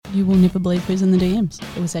You will never believe who's in the DMs.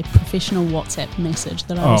 It was a professional WhatsApp message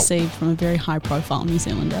that I received from a very high-profile New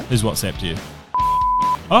Zealander. Who's WhatsApped you?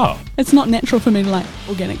 Oh. It's not natural for me to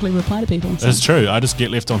organically reply to people. So. It's true. I just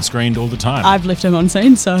get left on screen all the time. I've left him on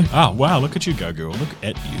scene, so... Oh, wow. Look at you go, girl. Look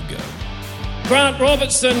at you go. Grant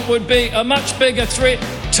Robertson would be a much bigger threat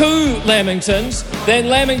to Lamingtons than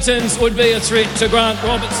Lamingtons would be a threat to Grant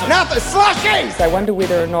Robertson. Not the slushies! I wonder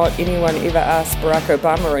whether or not anyone ever asked Barack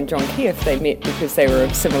Obama and John Key if they met because they were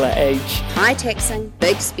of similar age. High taxing,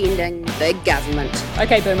 big spending, big government.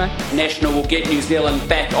 Okay, Boomer. National will get New Zealand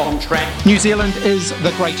back on track. New Zealand is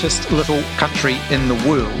the greatest little country in the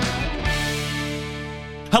world.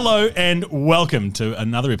 Hello and welcome to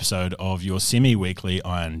another episode of your semi-weekly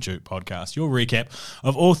Iron Duke podcast, your recap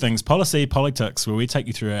of all things policy, politics, where we take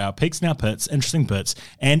you through our peaks and our pits, interesting bits,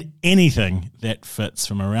 and anything that fits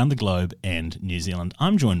from around the globe and New Zealand.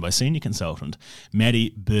 I'm joined by senior consultant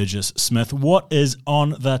Maddie Burgess-Smith. What is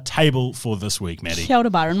on the table for this week, Maddie? Kia ora,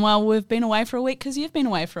 Byron. Well, we've been away for a week because you've been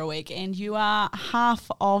away for a week, and you are half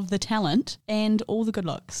of the talent and all the good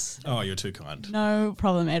looks. Oh, you're too kind. No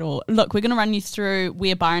problem at all. Look, we're going to run you through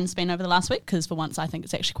where Byron's been over the last week because for once I think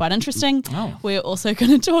it's actually quite interesting. Oh. We're also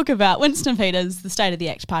going to talk about Winston Peters, the State of the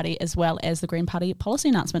Act Party, as well as the Green Party policy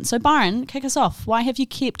announcement. So Byron, kick us off. Why have you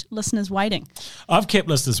kept listeners waiting? I've kept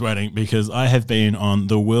listeners waiting because I have been on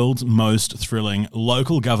the world's most thrilling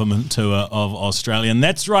local government tour of Australia. And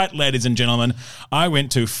that's right, ladies and gentlemen. I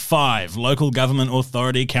went to 5 local government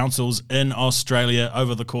authority councils in Australia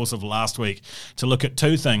over the course of last week to look at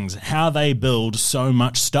 2 things: how they build so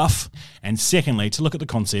much stuff, and secondly, to look at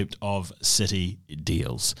the concept of city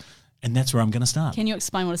deals. And that's where I'm going to start. Can you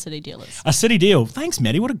explain what a city deal is? A city deal. Thanks,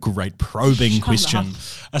 Maddie. What a great probing question.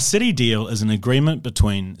 A city deal is an agreement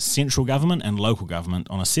between central government and local government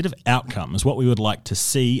on a set of outcomes, what we would like to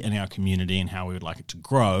see in our community and how we would like it to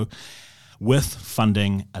grow, with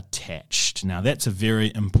funding attached. Now, that's a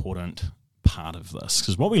very important part of this,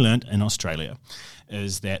 because what we learned in Australia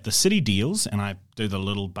is that the city deals, and I do the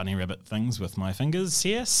little bunny rabbit things with my fingers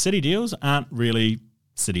here, city deals aren't really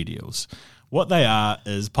city deals. What they are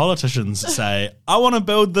is politicians say, I want to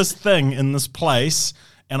build this thing in this place,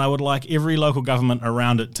 and I would like every local government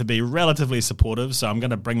around it to be relatively supportive, so I'm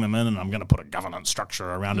going to bring them in and I'm going to put a governance structure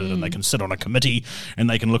around it, and they can sit on a committee and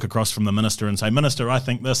they can look across from the minister and say, Minister, I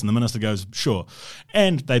think this, and the minister goes, sure.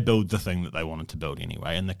 And they build the thing that they wanted to build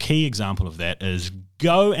anyway. And the key example of that is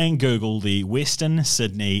go and Google the Western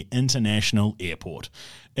Sydney International Airport.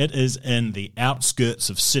 It is in the outskirts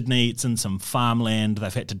of Sydney. It's in some farmland.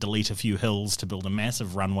 They've had to delete a few hills to build a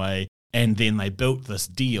massive runway. And then they built this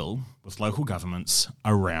deal with local governments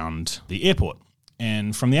around the airport.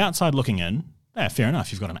 And from the outside looking in, fair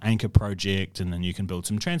enough, you've got an anchor project, and then you can build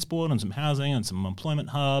some transport and some housing and some employment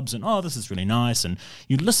hubs, and this is really nice. And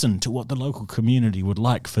you listen to what the local community would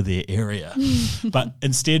like for their area. But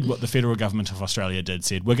instead, what the federal government of Australia did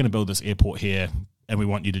said, we're going to build this airport here, and we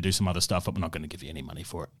want you to do some other stuff, but we're not going to give you any money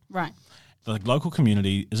for it. Right. The local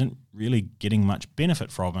community isn't really getting much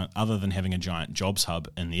benefit from it other than having a giant jobs hub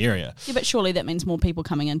in the area. Yeah, but surely that means more people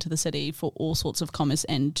coming into the city for all sorts of commerce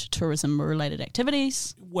and tourism-related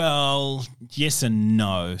activities. Well, yes and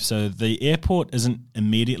no. So the airport isn't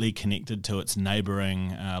immediately connected to its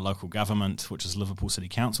neighbouring local government, which is Liverpool City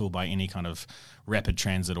Council, by any kind of rapid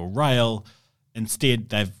transit or rail. Instead,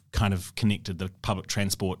 they've kind of connected the public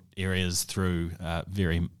transport areas through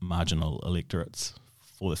very marginal electorates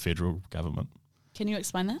for the federal government. Can you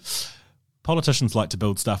explain that? Politicians like to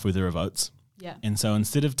build stuff where there are votes. Yeah. And so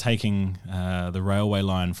instead of taking the railway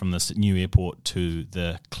line from this new airport to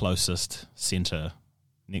the closest centre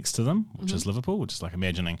next to them, which is Liverpool, which is like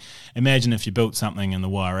imagine if you built something in the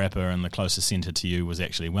Wairarapa and the closest centre to you was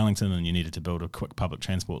actually Wellington and you needed to build a quick public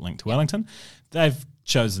transport link to Wellington. They've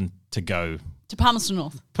chosen to go to Palmerston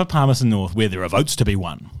North. For Palmerston North, where there are votes to be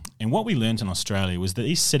won. And what we learnt in Australia was that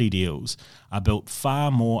these city deals are built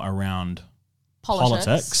far more around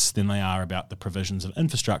politics than they are about the provisions of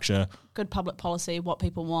infrastructure. Good public policy, what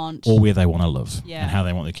people want. Or where they want to live and how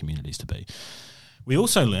they want their communities to be. We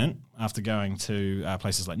also learnt, after going to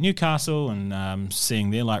places like Newcastle and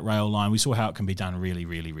seeing their light rail line, we saw how it can be done really,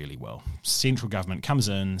 really, really well. Central government comes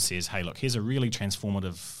in, says, hey, look, here's a really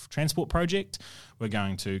transformative transport project. We're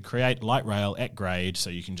going to create light rail at grade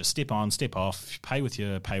so you can just step on, step off, pay with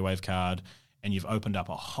your PayWave card, and you've opened up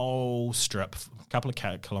a whole strip, a couple of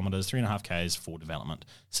kilometres, 3.5 Ks for development.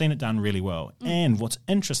 Seen it done really well. And what's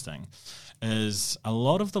interesting is a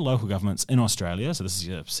lot of the local governments in Australia, so this is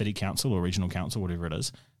your city council or regional council, whatever it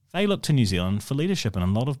is, they look to New Zealand for leadership in a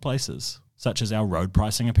lot of places, such as our road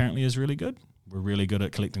pricing apparently is really good. We're really good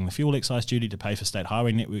at collecting the fuel excise duty to pay for state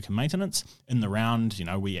highway network and maintenance. In the round,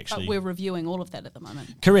 we actually... But we're reviewing all of that at the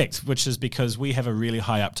moment. Correct, which is because we have a really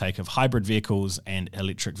high uptake of hybrid vehicles and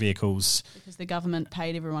electric vehicles. Because the government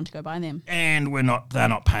paid everyone to go buy them. And they're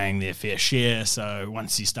not paying their fair share, so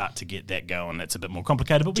once you start to get that going, it's a bit more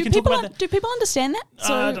complicated, but we can talk about that. Do people understand that?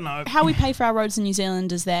 So I don't know. How we pay for our roads in New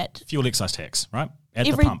Zealand is that... Fuel excise tax, right? At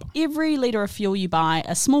the pump. Every litre of fuel you buy,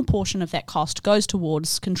 a small portion of that cost goes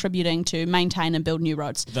towards contributing to maintain and build new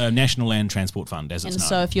roads. The National Land Transport Fund, as it's known. And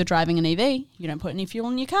so if you're driving an EV, you don't put any fuel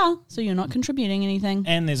in your car, so you're not contributing anything.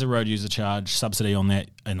 And there's a road user charge subsidy on that.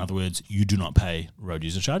 In other words, you do not pay road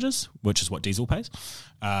user charges, which is what diesel pays.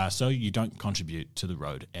 So you don't contribute to the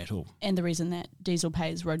road at all. And the reason that diesel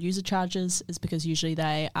pays road user charges is because usually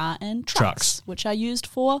they are in trucks. Which are used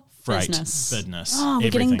for freight, business. Oh,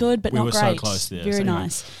 we're getting good, but we not were great. So close there. Very anyway.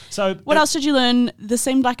 nice. So what else did you learn? This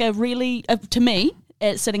seemed like a really, to me,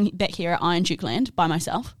 sitting back here at Iron Duke Land by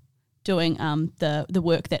myself, doing the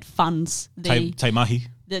work that funds the... Te Mahi.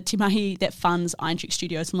 The Te Mahi that funds Iron Duke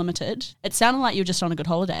Studios Limited. It sounded like you were just on a good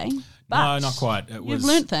holiday. But no, not quite. You've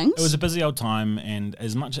learnt things. It was a busy old time, and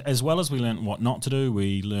as well as we learnt what not to do,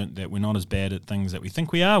 we learnt that we're not as bad at things that we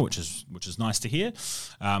think we are, which is nice to hear.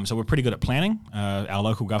 So we're pretty good at planning. Our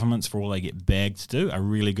local governments, for all they get bagged to do, are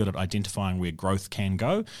really good at identifying where growth can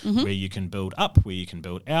go, where you can build up, where you can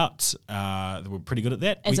build out. We're pretty good at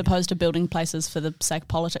that. As opposed to building places for the sake of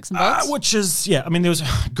politics and votes? Which is, there was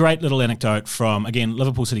a great little anecdote from, again,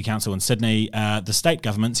 Liverpool City Council in Sydney. The state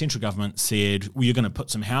government, central government said, well, you're going to put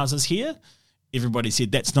some houses here. Everybody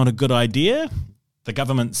said, that's not a good idea. The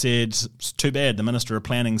government said, it's too bad. The Minister of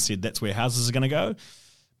Planning said that's where houses are going to go.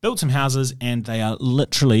 Built some houses, and they are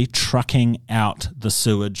literally trucking out the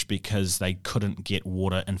sewage because they couldn't get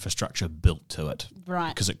water infrastructure built to it.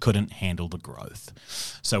 Right. Because it couldn't handle the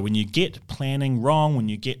growth. So when you get planning wrong, when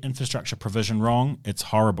you get infrastructure provision wrong, it's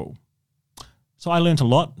horrible. So I learnt a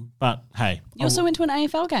lot, but hey. You also went to an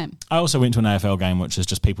AFL game. I also went to an AFL game, which is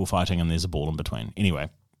just people fighting and there's a ball in between. Anyway,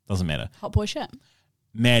 doesn't matter. Hot boy shit.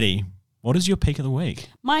 Maddie, what is your peak of the week?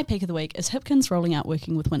 My peak of the week is Hipkins rolling out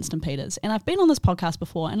working with Winston Peters. And I've been on this podcast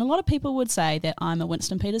before, and a lot of people would say that I'm a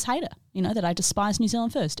Winston Peters hater, that I despise New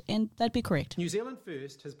Zealand First, and they'd be correct. New Zealand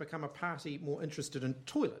First has become a party more interested in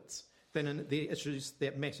toilets than in the issues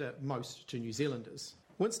that matter most to New Zealanders.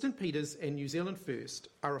 Winston Peters and New Zealand First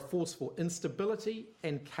are a force for instability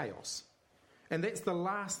and chaos. And that's the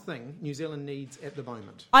last thing New Zealand needs at the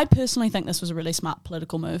moment. I personally think this was a really smart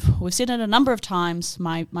political move. We've said it a number of times.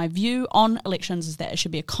 My view on elections is that it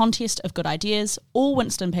should be a contest of good ideas. All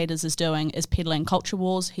Winston Peters is doing is peddling culture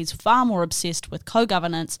wars. He's far more obsessed with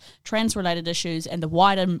co-governance, trans-related issues, and the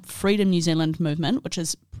wider Freedom New Zealand movement, which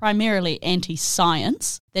is primarily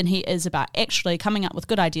anti-science, than he is about actually coming up with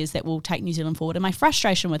good ideas that will take New Zealand forward. And my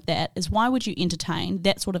frustration with that is, why would you entertain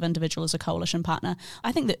that sort of individual as a coalition partner?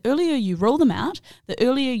 I think the earlier you rule them out, the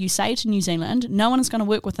earlier you say to New Zealand, no one is going to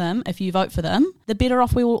work with them if you vote for them, the better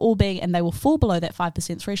off we will all be, and they will fall below that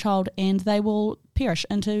 5% threshold and they will perish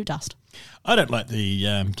into dust. I don't like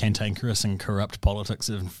the cantankerous and corrupt politics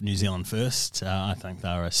of New Zealand First. I think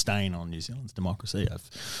they're a stain on New Zealand's democracy.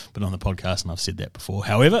 I've been on the podcast and I've said that before.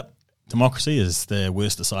 However, democracy is the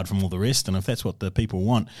worst aside from all the rest, and if that's what the people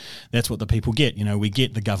want, that's what the people get. We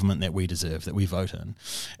get the government that we deserve, that we vote in.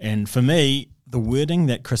 And for me, the wording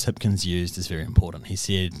that Chris Hipkins used is very important. He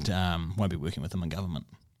said, won't be working with them in government.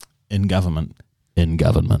 In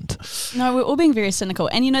government. No, we're all being very cynical.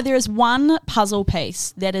 And there is one puzzle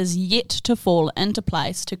piece that is yet to fall into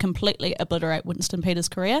place to completely obliterate Winston Peters'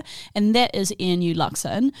 career, and that is Ian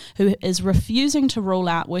Luxon, who is refusing to rule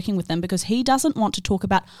out working with them because he doesn't want to talk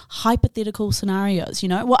about hypothetical scenarios.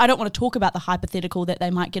 Well, I don't want to talk about the hypothetical that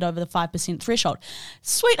they might get over the 5% threshold.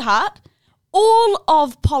 Sweetheart, all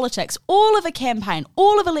of politics, all of a campaign,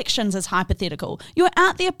 all of elections is hypothetical. You're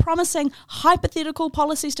out there promising hypothetical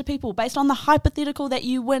policies to people based on the hypothetical that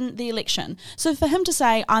you win the election. So for him to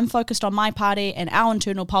say, I'm focused on my party and our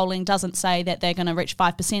internal polling doesn't say that they're going to reach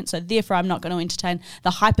 5%, so therefore I'm not going to entertain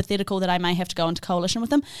the hypothetical that I may have to go into coalition with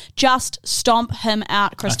them, just stomp him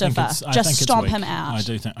out, Christopher. Just stomp him out.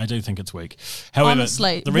 I do think it's weak. However,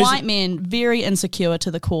 honestly, white men, very insecure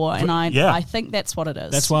to the core, and I think that's what it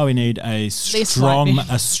is. That's why we need a strong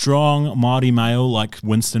Māori male like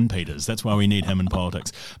Winston Peters. That's why we need him in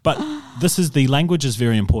politics. But the language is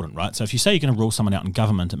very important, right? So if you say you're going to rule someone out in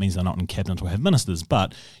government, it means they're not in cabinet or have ministers,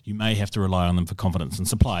 but you may have to rely on them for confidence and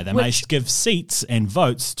supply. They may give seats and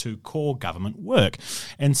votes to core government work.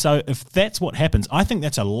 And so if that's what happens, I think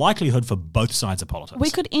that's a likelihood for both sides of politics. We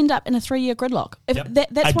could end up in a 3-year gridlock.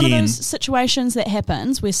 That's one of those situations that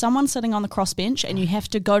happens where someone's sitting on the crossbench and you have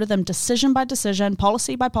to go to them decision by decision,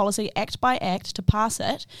 policy by policy, act by by ACT to pass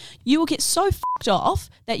it, you will get so fucked off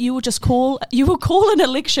that you will call an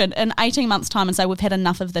election in 18 months' time and say we've had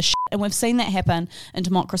enough of this shit. And we've seen that happen in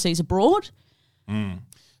democracies abroad.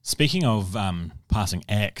 Speaking of passing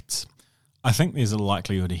acts, I think there's a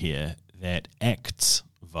likelihood here that ACT's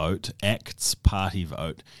party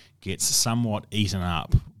vote, gets somewhat eaten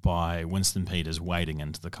up by Winston Peters wading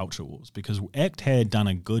into the culture wars, because ACT had done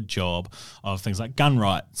a good job of things like gun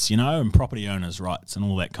rights, and property owners' rights and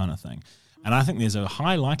all that kind of thing. And I think there's a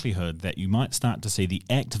high likelihood that you might start to see the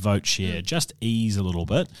ACT vote share just ease a little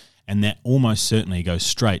bit, and that almost certainly goes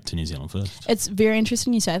straight to New Zealand First. It's very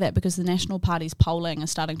interesting you say that, because the National Party's polling is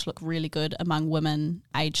starting to look really good among women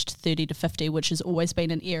aged 30 to 50, which has always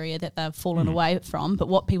been an area that they've fallen away from. But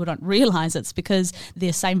what people don't realise, it's because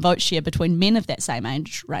their same vote share between men of that same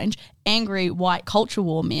age range, angry white culture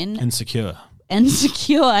war men. Insecure,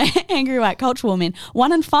 angry white culture war men.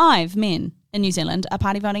 1 in 5 men in New Zealand are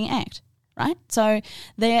party voting ACT, right? So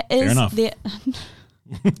there is... Fair enough.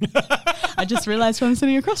 I just realised who I'm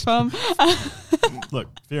sitting across from. Look,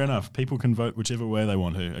 fair enough. People can vote whichever way they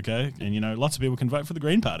want to, okay? And, lots of people can vote for the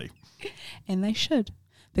Green Party. And they should,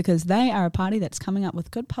 because they are a party that's coming up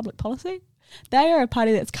with good public policy. They are a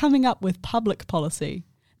party that's coming up with public policy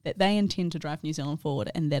that they intend to drive New Zealand forward,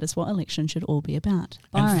 and that is what elections should all be about.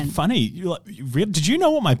 Byron. And funny, did you know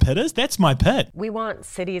what my pit is? That's my pit. We want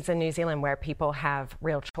cities in New Zealand where people have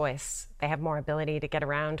real choice. They have more ability to get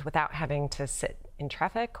around without having to sit in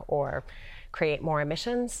traffic or create more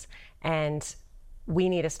emissions. And we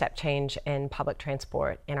need a step change in public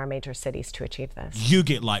transport in our major cities to achieve this. You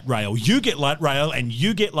get light rail, you get light rail, and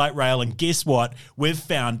you get light rail, and guess what? We've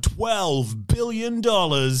found $12 billion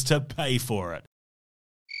to pay for it.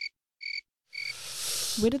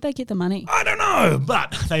 Where did they get the money? I don't know,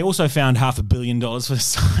 but they also found $500 million for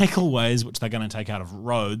cycleways, which they're going to take out of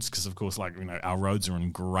roads, because of course, our roads are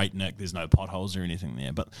in great nick. There's no potholes or anything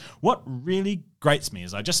there. But what really grates me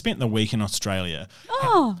is I just spent the week in Australia.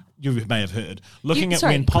 Oh, you may have heard looking at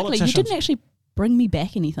when politicians. You didn't actually bring me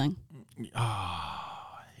back anything.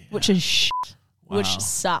 Which is shit. Wow. Which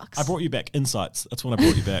sucks. I brought you back insights. That's what I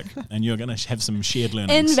brought you back. And you're going to have some shared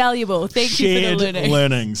learnings. Invaluable. Thank you for the learning.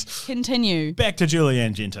 Learnings. Continue. Back to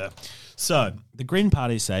Julianne Genter. So the Green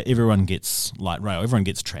Party say everyone gets light rail, everyone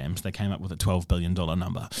gets trams. They came up with a $12 billion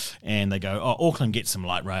number. And they go, Auckland gets some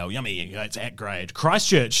light rail. Yummy, it's at grade.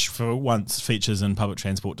 Christchurch, for once, features in public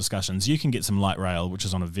transport discussions. You can get some light rail, which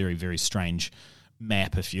is on a very, very strange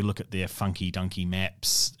map. If you look at their funky dunky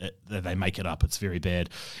maps, they make it up. It's very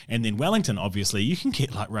bad. And then Wellington, obviously, you can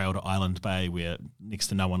get light rail to Island Bay where next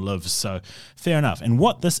to no one lives. So fair enough. And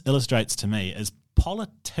what this illustrates to me is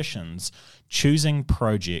politicians choosing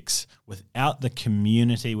projects without the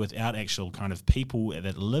community, without actual kind of people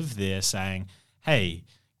that live there saying, hey,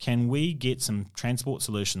 can we get some transport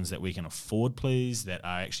solutions that we can afford, please, that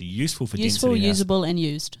are actually useful for density? Useful, usable, and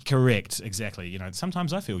used. Correct, exactly.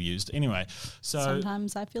 Sometimes I feel used. Anyway, so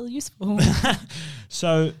sometimes I feel useful.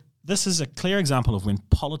 So this is a clear example of when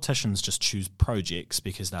politicians just choose projects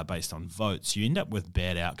because they're based on votes. You end up with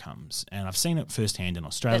bad outcomes. And I've seen it firsthand in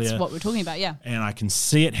Australia. That's what we're talking about, yeah. And I can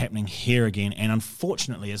see it happening here again. And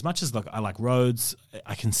unfortunately, as much as I like roads,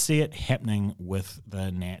 I can see it happening with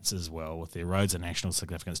the Nats as well, with their roads of national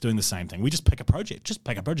significance, doing the same thing. We just pick a project.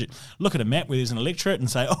 Look at a map where there's an electorate and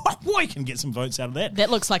say, we can get some votes out of that.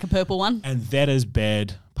 That looks like a purple one. And that is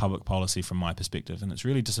bad public policy from my perspective, and it's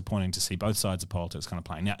really disappointing to see both sides of politics kind of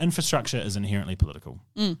playing. Now, infrastructure is inherently political.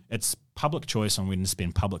 It's public choice on when to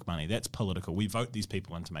spend public money. That's political. We vote these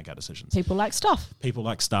people in to make our decisions. People like stuff.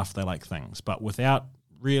 They like things. But without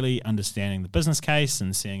really understanding the business case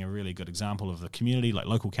and seeing a really good example of the community, like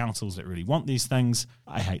local councils that really want these things,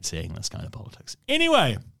 I hate seeing this kind of politics.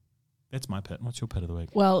 Anyway, that's my pit. What's your pit of the week?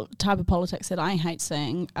 Well, type of politics that I hate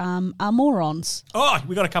seeing are morons. Oh,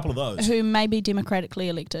 we got a couple of those. Who may be democratically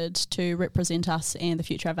elected to represent us and the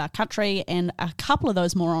future of our country. And a couple of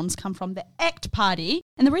those morons come from the ACT Party.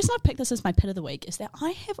 And the reason I picked this as my pit of the week is that I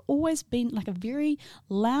have always been like a very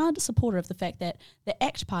loud supporter of the fact that the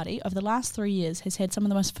ACT Party over the last 3 years has had some of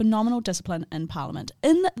the most phenomenal discipline in Parliament.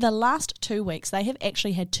 In the last 2 weeks, they have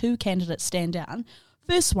actually had 2 candidates stand down.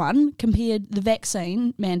 First one compared the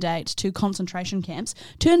vaccine mandate to concentration camps.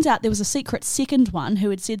 Turns out there was a secret second one who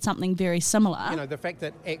had said something very similar. The fact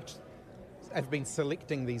that ACT have been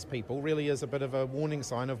selecting these people really is a bit of a warning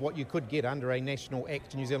sign of what you could get under a national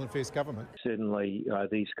ACT New Zealand First government. Certainly,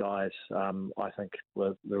 these guys, I think,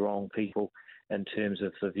 were the wrong people in terms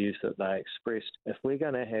of the views that they expressed. If we're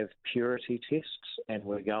going to have purity tests and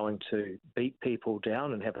we're going to beat people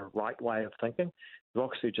down and have a right way of thinking,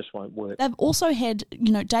 democracy just won't work. They've also had,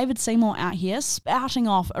 David Seymour out here spouting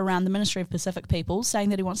off around the Ministry of Pacific Peoples, saying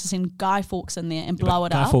that he wants to send Guy Fawkes in there and blow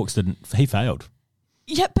it up. Guy Fawkes he failed.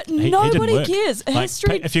 Yeah, but nobody cares. Like,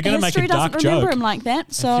 if you're going to make a dark joke, him like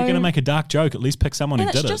that. So if you're going to make a dark joke, at least pick someone who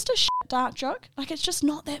did it. And it's just a dark joke. Like, it's just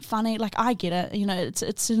not that funny. Like, I get it.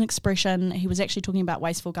 It's an expression. He was actually talking about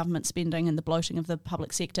wasteful government spending and the bloating of the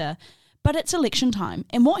public sector. But it's election time.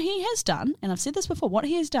 And what he has done, and I've said this before, what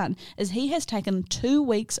he has done is he has taken 2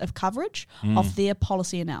 weeks of coverage of their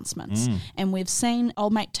policy announcements. And we've seen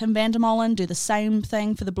old mate Tim van der Molen do the same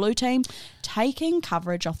thing for the Blue Team, taking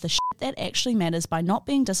coverage off the shit that actually matters by not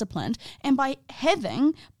being disciplined and by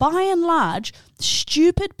having, by and large,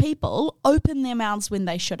 stupid people open their mouths when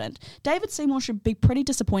they shouldn't. David Seymour should be pretty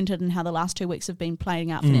disappointed in how the last 2 weeks have been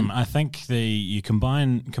playing out for them. I think you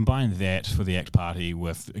combine that for the ACT Party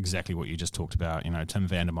with exactly what you just talked about, Tim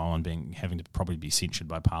van der Molen having to probably be censured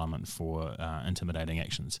by Parliament for intimidating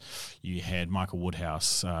actions. You had Michael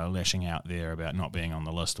Woodhouse lashing out there about not being on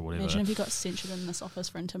the list or whatever. Imagine if you got censured in this office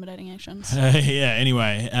for intimidating actions.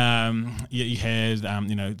 Anyway, you had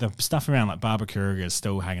the stuff around like Barbara Kruger is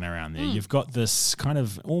still hanging around there. You've got this kind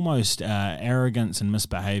of almost arrogance and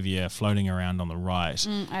misbehaviour floating around on the right,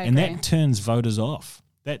 and that turns voters off.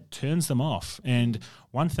 That turns them off. And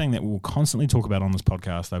one thing that we'll constantly talk about on this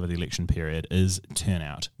podcast over the election period is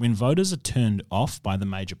turnout. When voters are turned off by the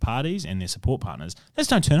major parties and their support partners, they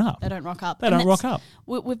just don't turn up. They don't rock up. They don't rock up.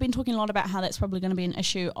 We've been talking a lot about how that's probably going to be an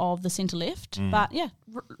issue of the centre-left. But,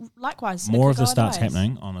 likewise. More of this starts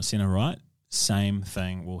happening on the centre-right. Same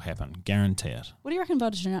thing will happen. Guarantee it. What do you reckon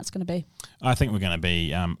voter turnout's going to be? I think we're going to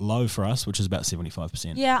be low for us, which is about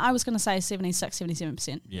 75%. Yeah, I was going to say 76,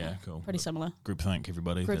 77%. Yeah, cool. Pretty similar. Groupthink,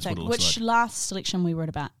 everybody. Groupthink, that's what it looks which like. last election we were at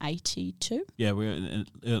about 82. Yeah, we're in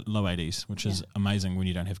low 80s, which is amazing when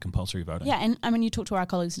you don't have compulsory voting. Yeah, and I mean, you talk to our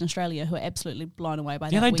colleagues in Australia who are absolutely blown away by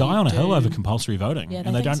that. Yeah, they die on a hill over compulsory voting. Yeah, and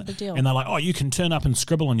they think don't. it's a big deal. And they're like, oh, you can turn up and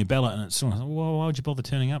scribble on your ballot, and it's sort of like, well, why would you bother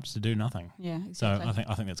turning up to do nothing? Yeah, exactly. So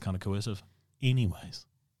I think that's kind of coercive. Anyways.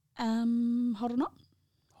 Hold on.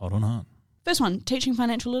 Hold on. First one, teaching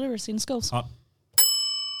financial literacy in schools. Hot.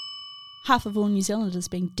 Half of all New Zealanders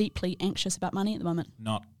being deeply anxious about money at the moment.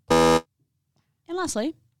 Not. And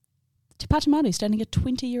lastly, Te Pāti Māori standing a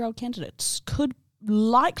 20-year-old candidate could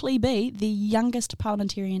likely be the youngest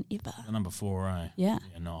parliamentarian ever. The number 4, eh? Yeah.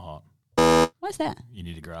 Yeah, not hot. Why is that? You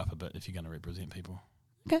need to grow up a bit if you're going to represent people.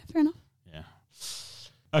 Okay, fair enough. Yeah.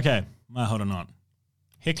 Okay, hold on.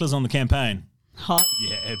 Hecklers on the campaign. Hot.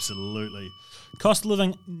 Yeah, absolutely. Cost of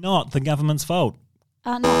living, not the government's fault.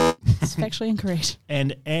 No, it's factually incorrect.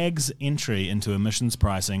 And AG's entry into emissions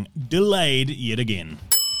pricing delayed yet again.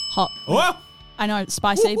 Hot. Oh! I know, it's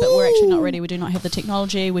spicy, but we're actually not ready. We do not have the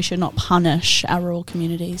technology. We should not punish our rural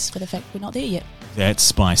communities for the fact we're not there yet. That's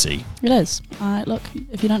spicy. It is. Look,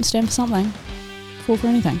 if you don't stand for something, fall for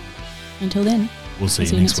anything. Until then, we'll see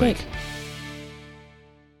you next week.